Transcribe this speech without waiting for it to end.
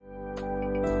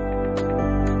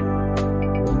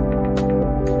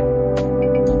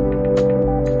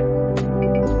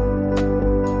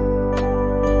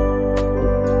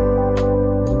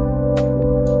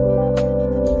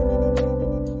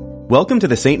Welcome to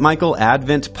the St. Michael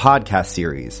Advent podcast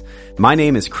series. My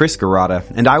name is Chris Garata,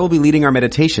 and I will be leading our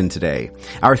meditation today.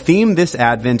 Our theme this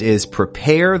Advent is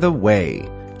Prepare the Way.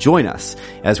 Join us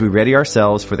as we ready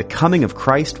ourselves for the coming of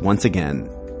Christ once again.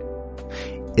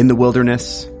 In the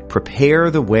wilderness,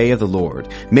 prepare the way of the Lord.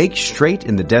 Make straight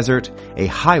in the desert a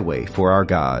highway for our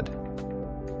God.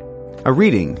 A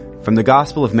reading from the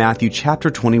Gospel of Matthew chapter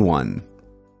 21.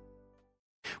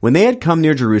 When they had come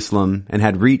near Jerusalem and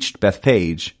had reached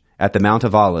Bethphage, at the Mount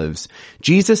of Olives,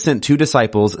 Jesus sent 2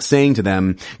 disciples, saying to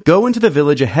them, "Go into the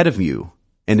village ahead of you,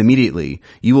 and immediately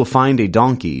you will find a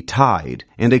donkey tied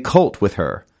and a colt with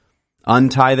her.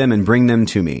 Untie them and bring them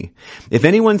to me. If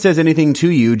anyone says anything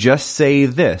to you, just say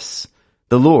this,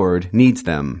 'The Lord needs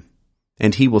them,'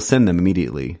 and he will send them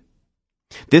immediately."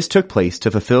 This took place to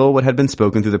fulfill what had been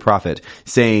spoken through the prophet,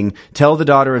 saying, "Tell the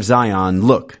daughter of Zion,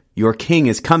 look, your king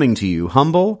is coming to you,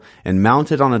 humble and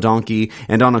mounted on a donkey,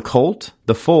 and on a colt,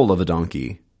 the foal of a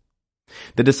donkey."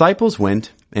 The disciples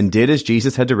went and did as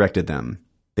Jesus had directed them.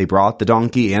 They brought the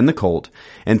donkey and the colt,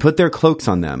 and put their cloaks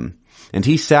on them, and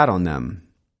he sat on them.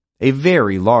 A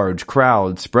very large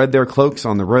crowd spread their cloaks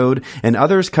on the road, and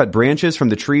others cut branches from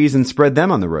the trees and spread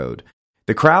them on the road.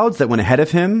 The crowds that went ahead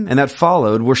of him and that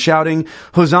followed were shouting,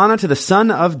 "Hosanna to the Son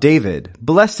of David!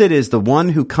 Blessed is the one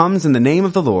who comes in the name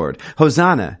of the Lord!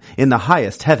 Hosanna in the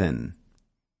highest heaven!"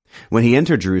 When he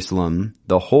entered Jerusalem,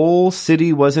 the whole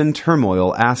city was in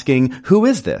turmoil, asking, "Who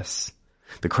is this?"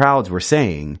 The crowds were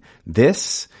saying,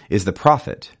 "This is the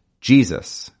prophet,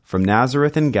 Jesus, from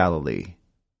Nazareth in Galilee."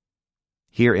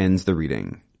 Here ends the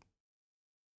reading.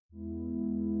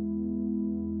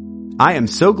 I am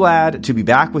so glad to be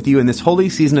back with you in this holy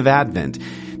season of Advent.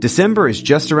 December is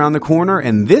just around the corner,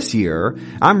 and this year,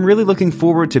 I'm really looking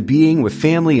forward to being with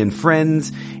family and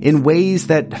friends in ways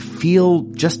that feel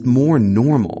just more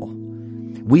normal.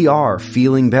 We are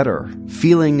feeling better,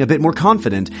 feeling a bit more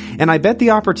confident, and I bet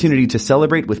the opportunity to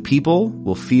celebrate with people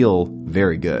will feel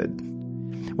very good.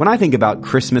 When I think about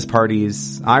Christmas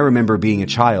parties, I remember being a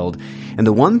child, and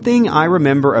the one thing I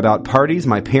remember about parties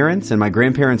my parents and my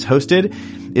grandparents hosted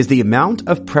is the amount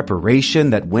of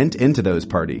preparation that went into those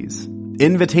parties.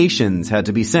 Invitations had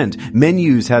to be sent,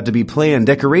 menus had to be planned,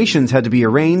 decorations had to be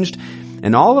arranged,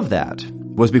 and all of that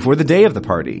was before the day of the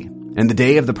party. And the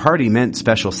day of the party meant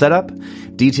special setup,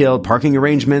 detailed parking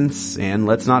arrangements, and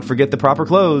let's not forget the proper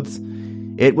clothes.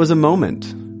 It was a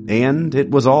moment, and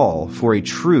it was all for a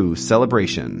true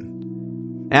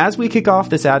celebration. As we kick off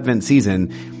this Advent season,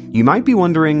 you might be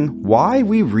wondering why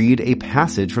we read a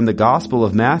passage from the Gospel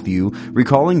of Matthew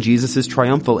recalling Jesus'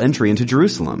 triumphal entry into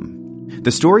Jerusalem.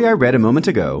 The story I read a moment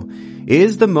ago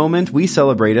is the moment we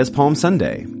celebrate as Palm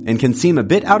Sunday and can seem a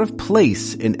bit out of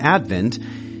place in Advent,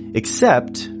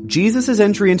 except Jesus'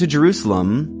 entry into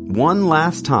Jerusalem one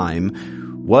last time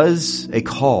was a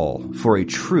call for a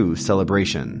true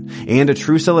celebration, and a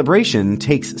true celebration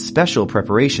takes special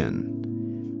preparation.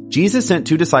 Jesus sent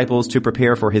 2 disciples to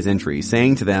prepare for his entry,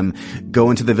 saying to them, "Go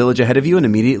into the village ahead of you, and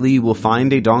immediately you will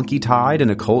find a donkey tied and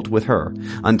a colt with her.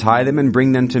 Untie them and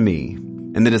bring them to me."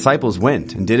 And the disciples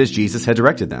went and did as Jesus had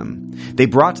directed them. They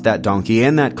brought that donkey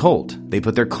and that colt. They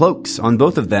put their cloaks on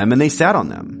both of them, and they sat on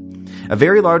them. A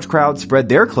very large crowd spread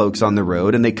their cloaks on the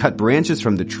road, and they cut branches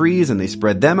from the trees, and they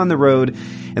spread them on the road.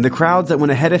 And the crowds that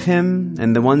went ahead of him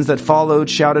and the ones that followed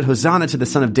shouted, "Hosanna to the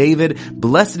Son of David!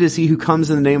 Blessed is he who comes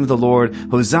in the name of the Lord!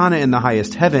 Hosanna in the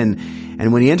highest heaven!"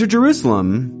 And when he entered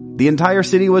Jerusalem, the entire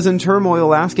city was in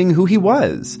turmoil, asking who he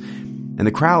was. And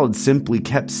the crowd simply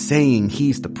kept saying,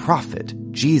 "He's the prophet,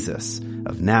 Jesus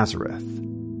of Nazareth."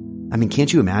 I mean,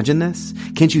 can't you imagine this?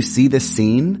 Can't you see this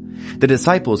scene? The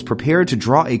disciples prepared to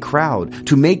draw a crowd,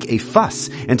 to make a fuss,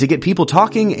 and to get people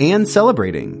talking and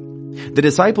celebrating. The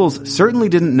disciples certainly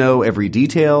didn't know every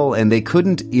detail, and they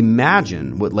couldn't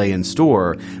imagine what lay in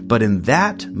store, but in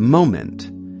that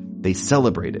moment, they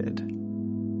celebrated.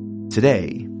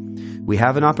 Today, we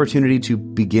have an opportunity to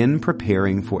begin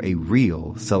preparing for a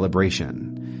real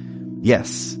celebration.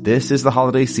 Yes, this is the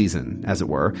holiday season, as it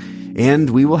were, and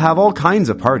we will have all kinds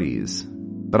of parties.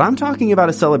 But I'm talking about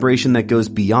a celebration that goes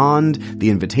beyond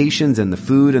the invitations and the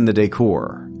food and the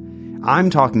decor. I'm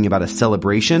talking about a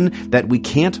celebration that we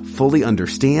can't fully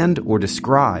understand or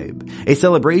describe. A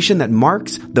celebration that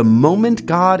marks the moment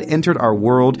God entered our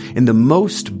world in the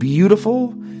most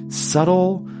beautiful,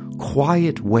 subtle,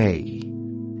 quiet way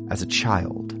as a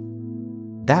child.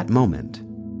 That moment,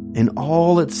 in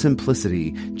all its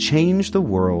simplicity, changed the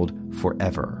world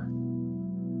forever.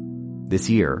 This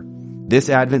year, this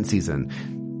Advent season,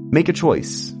 make a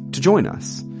choice to join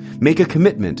us. Make a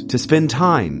commitment to spend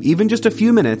time, even just a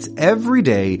few minutes every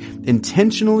day,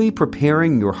 intentionally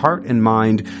preparing your heart and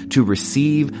mind to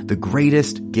receive the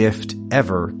greatest gift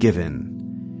ever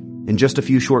given. In just a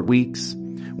few short weeks,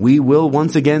 we will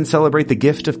once again celebrate the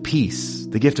gift of peace,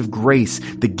 the gift of grace,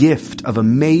 the gift of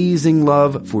amazing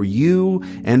love for you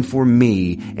and for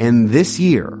me. And this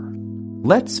year,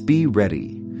 let's be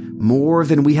ready, more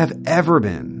than we have ever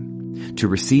been, to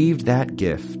receive that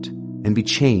gift and be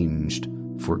changed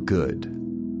for good.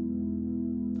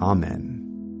 Amen.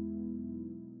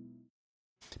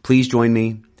 Please join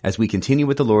me as we continue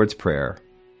with the Lord's Prayer.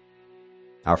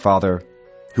 Our Father,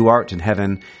 who art in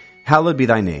heaven, hallowed be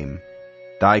thy name.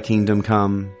 Thy kingdom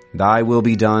come, thy will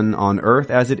be done on earth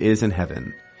as it is in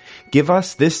heaven. Give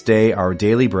us this day our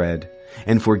daily bread,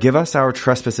 and forgive us our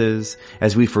trespasses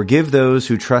as we forgive those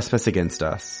who trespass against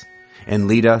us. And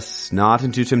lead us not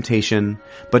into temptation,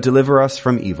 but deliver us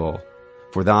from evil.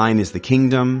 For thine is the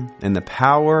kingdom, and the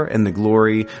power, and the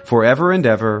glory, forever and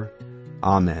ever.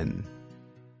 Amen.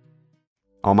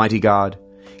 Almighty God,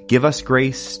 give us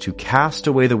grace to cast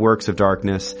away the works of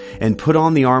darkness and put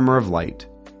on the armor of light,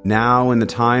 now in the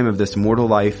time of this mortal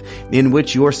life, in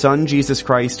which your Son Jesus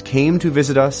Christ came to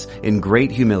visit us in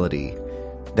great humility,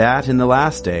 that in the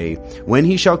last day, when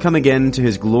he shall come again to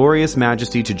his glorious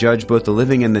majesty to judge both the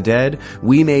living and the dead,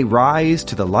 we may rise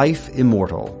to the life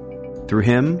immortal. Through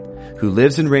him, who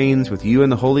lives and reigns with you in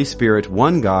the Holy Spirit,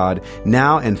 one God,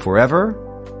 now and forever.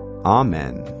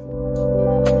 Amen.